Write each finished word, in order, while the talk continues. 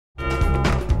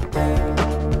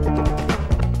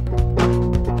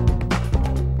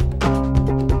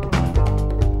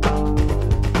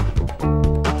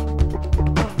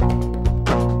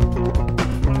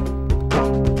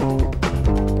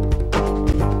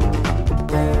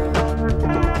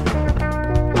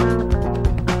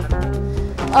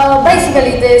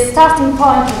basically the starting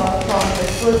point of our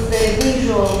project was the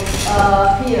visual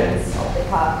appearance of the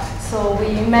park. So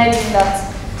we imagined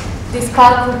that this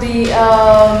park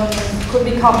could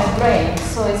become a brain.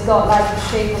 So it's got like the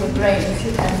shape of a brain, if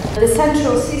you can. The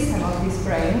central system of this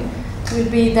brain will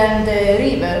be then the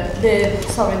river,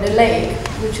 the lake,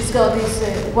 which has got this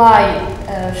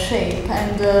Y shape,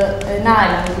 and an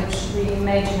island which we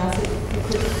imagine as if it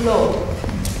could flow.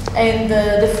 And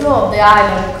the flow of the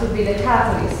island could be the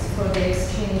catalyst for the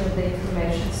exchange of the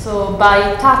information. So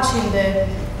by touching the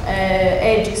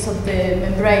edges of the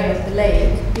membrane of the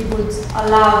lake, it would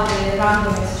allow the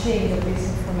random exchange of this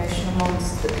information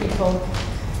amongst the people.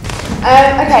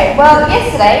 Okay, well,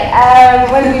 yesterday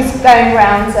when we was going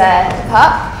around the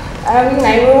park, we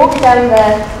were walking down the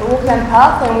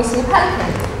path and we see a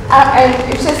pelican, and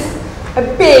it was just a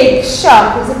big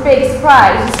shock. It was a big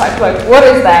surprise. It's like, what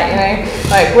is that?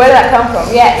 Like, where did that come from?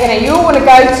 Yeah, you all want to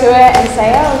go to it and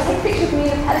say, oh, take a picture of me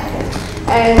and a pelican,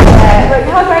 and like,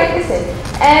 how great is it?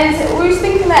 And we was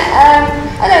thinking that,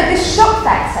 I know, this shock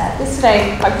factor, this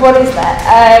like, what is that?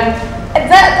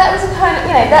 That was a kind of,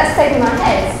 that stayed in my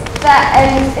head.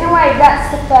 And in a way,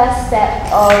 that's the first step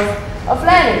of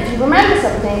learning. If you remember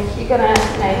something, you're gonna,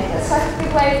 that's like a big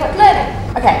way of learning.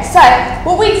 Okay, so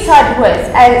what we decided was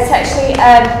to actually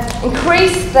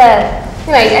increase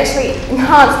actually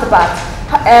enhance the bud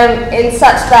in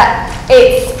such that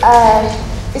it's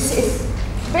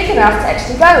big enough to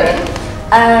actually go in,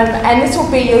 and this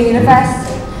will be your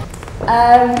university.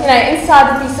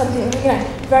 Inside would be something,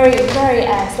 very, very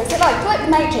specific, like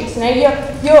the Matrix.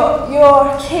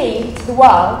 Your key to the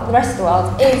world, the rest of the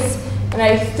world, is,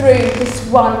 through this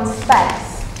one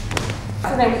space.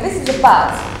 So, this is a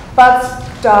bud. Buds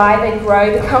die, they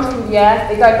grow, they come from the earth,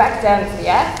 they go back down to the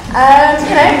earth. As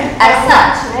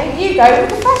such, you go with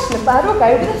the fashion. The bud will go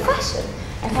with the fashion.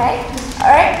 Okay,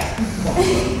 all right.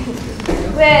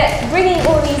 We're bringing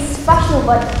all these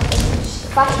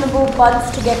fashionable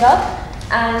buds together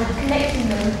and connecting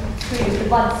them through the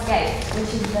Bud-Scape,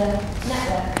 which is the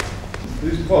network.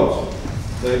 These pods,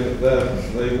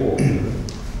 they walk.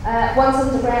 Once on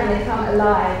the ground, they come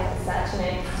alive as such,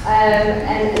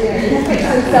 and fix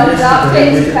themselves up, fit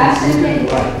into fashion.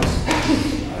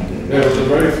 There was one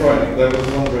very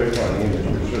frightening image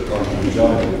which looked like a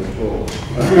vagina with claws.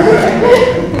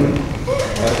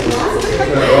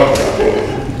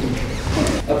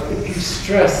 If you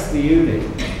stress the unit,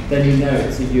 then you know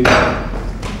it's a unit.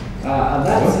 And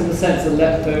that's, in a sense, a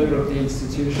leftover of the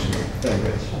institutional thing,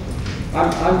 which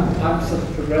I'm sort of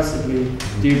progressively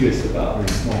dubious about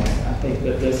this morning. I think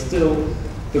that there's still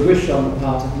the wish on the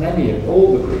part of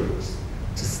all the groups,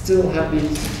 to still have the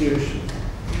institution.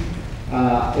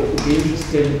 It would be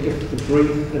interesting if the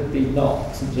brief had been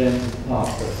not St James's Park,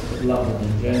 but sort of London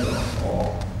in general,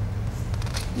 or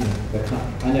the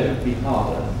country. I know it would be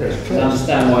harder to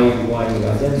understand why you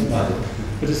identified it.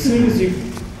 But as soon as you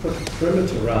put a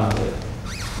perimeter around it,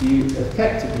 you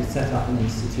effectively set up an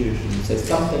institution. So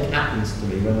something happens to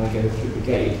me when I go through the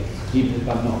gate, even if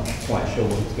I'm not quite sure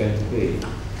what it's going to be.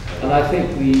 And I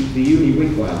think the uni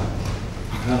wigwam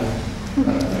kind of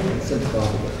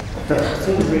sympathise with it.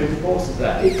 Sort of reinforces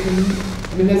that. It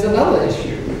can. There's another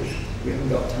issue which we haven't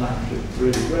got time to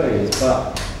really raise,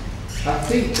 but I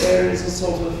think there is a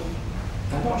sort of,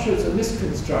 I'm not sure it's a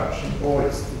misconstruction or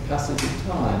it's the passage of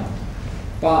time,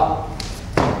 but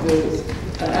there's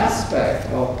an aspect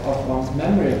of one's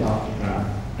memory of Archigram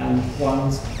and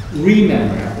one's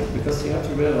re-memory of it, because you have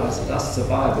to realise that us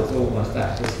survivors almost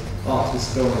act as art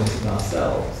historians in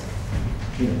ourselves.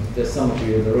 There's some of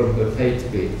you in the room who are paid to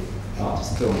be art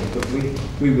historians, but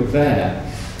we were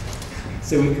there,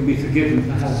 so we can be forgiven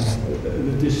for having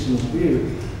an additional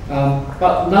view.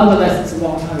 But nonetheless, it's a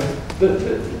long time ago.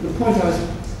 The point I was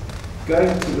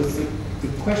going to was the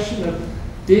question of,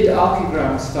 did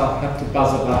Archigram stuff have to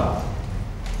buzz about?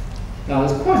 Now,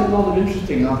 there's quite a lot of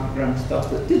interesting Archigram stuff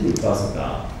that didn't buzz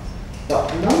about,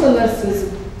 but nonetheless,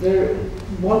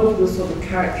 one of the sort of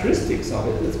characteristics of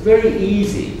it that's very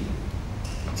easy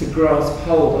to grasp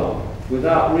hold of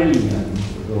without really knowing what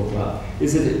it was all about,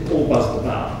 is that it all buzzed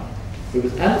about. It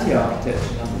was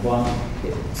anti-architecture, number one.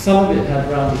 Some of it had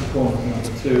rounded corners,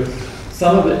 number two.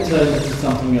 Some of it turned into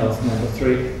something else, number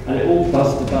three. And it all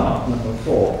buzzed about, number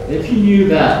four. And if you knew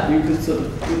that, you could sort of,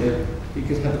 you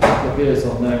could have a couple of beers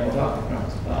on knowing what Archigram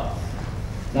was about.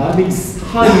 Now, I'm being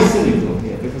highly cynical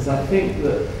here, because I think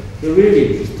that the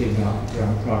really interesting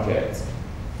Archigram projects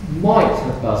might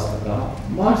have buzzed about,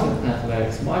 might have had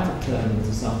legs, might have turned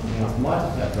into something else, might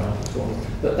have had rounded corners,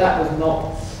 but that was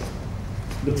not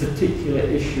the particular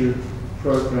issue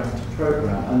program to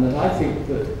program, and that I think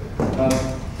that an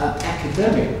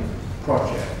academic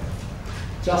project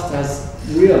just as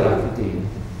real academia,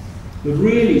 the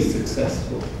really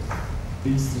successful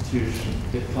institution,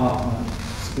 department,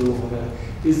 school, whatever,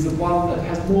 is the one that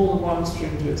has more than one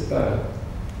string to its bow.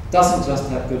 Doesn't just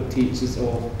have good teachers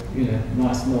or, you know,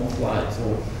 nice north lights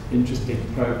or interesting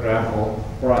program or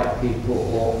bright people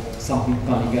or something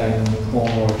funny going on in the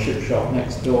corner or a chip shop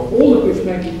next door, all of which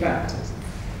may be factors.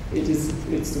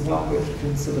 It's the one which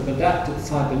can sort of adapt its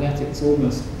cybernetics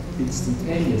almost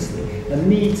instantaneously and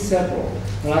needs several.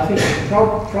 And I think the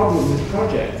problem with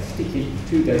projects, particularly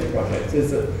two-day projects,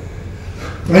 is that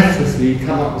breathlessly you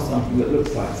come up with something that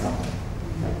looks like something.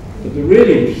 But the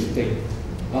really interesting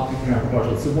Archigram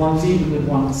projects, the ones even with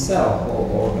oneself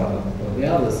or the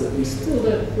others that we still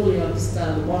don't fully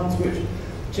understand, the ones which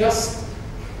just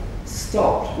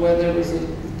stopped where there was a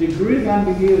degree of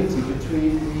ambiguity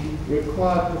between the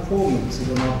required performance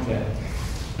of an object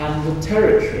and the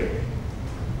territory.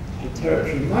 The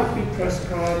territory might be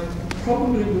prescribed,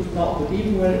 probably was not, but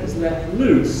even when it was left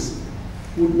loose,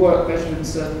 would work better in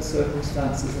certain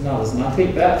circumstances than others. And I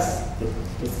think that's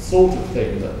the sort of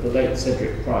thing that the late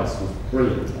Cedric Price was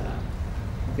brilliant at.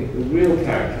 I think the real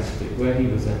characteristic where he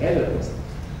was ahead of us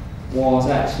was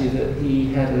actually that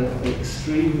he had an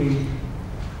extremely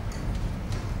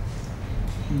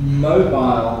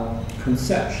mobile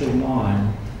conceptual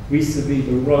mind vis-a-vis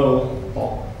the role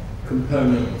of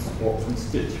components or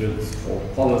constituents or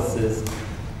policies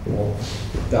or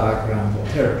diagrams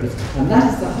or territories, and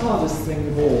that is the hardest thing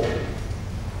of all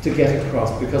to get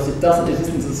across, because it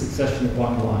isn't a succession of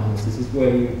one-liners. This is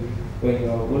where you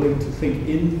are willing to think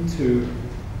into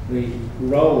the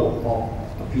role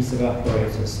of a piece of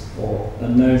apparatus or a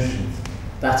notion,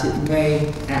 that it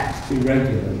may act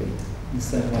irregularly. In the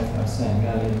same way I was saying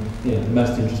earlier, you know, the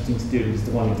most interesting student is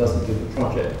the one who doesn't do the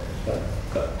project,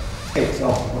 but takes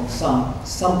off on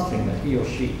something that he or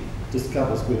she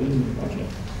discovers within the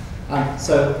project. And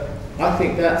so I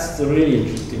think that's the really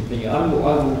interesting thing. I will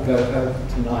go home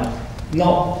tonight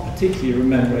not particularly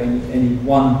remembering any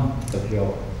one of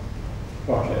your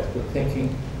projects, but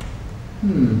thinking,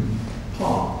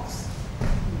 parks,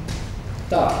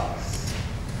 ducks,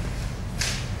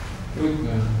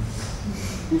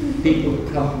 woodlands, people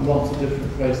who come from lots of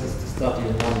different places to study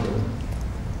in London,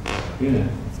 you know,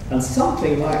 and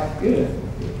something like, you know,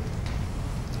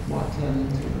 might turn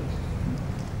into it.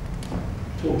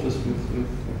 Tortoise with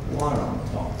wire on the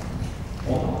top,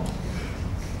 or not.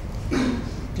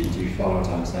 Did you follow what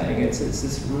I'm saying? It's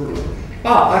this rule.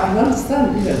 I can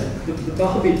understand, you know, the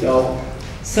Barbie doll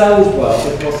sells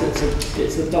well because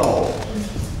it's a doll.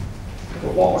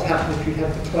 But what would happen if you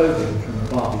had the clothing from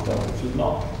the Barbie doll, which is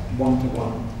not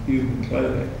one-to-one human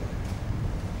clothing,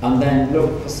 and then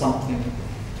look for something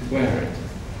to wear it?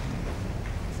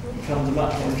 It becomes a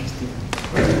much more interesting.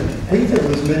 Peter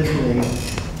was mentioning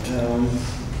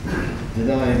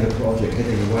denying the project,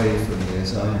 getting away from the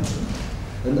assignment.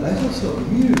 And I just thought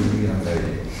you, young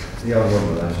lady, young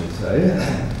woman I should say,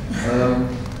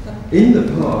 in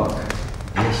the park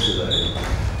yesterday,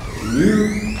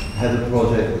 you had a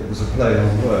project that was a play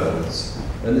on words.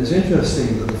 And it's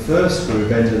interesting that the first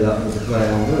group ended up with a play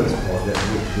on words project,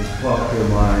 which was Park Your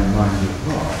Mind, Mind Your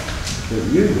Park. But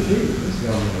you, this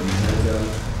young woman, had the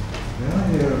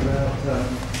idea about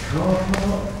car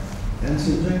park and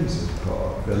St James's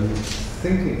Park, and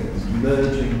thinking it was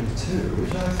merging the two,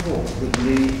 which I thought would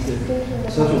lead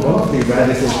to such a wonderfully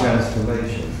radical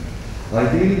transformation,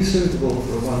 ideally suitable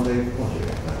for a one-day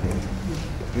project, I think.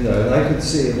 You know, and I could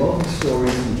see a lot of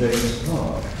stories in James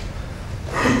Park.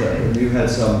 And you had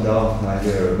some daft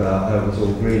idea about how it was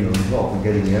all green on top and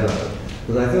getting yellow,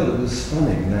 but I thought it was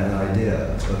stunning, that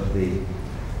idea of the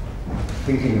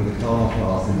thinking of the car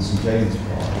path in St James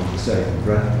Park as the same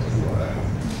breath, as it were.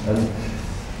 And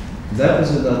that was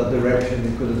another direction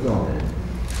we could have gone in.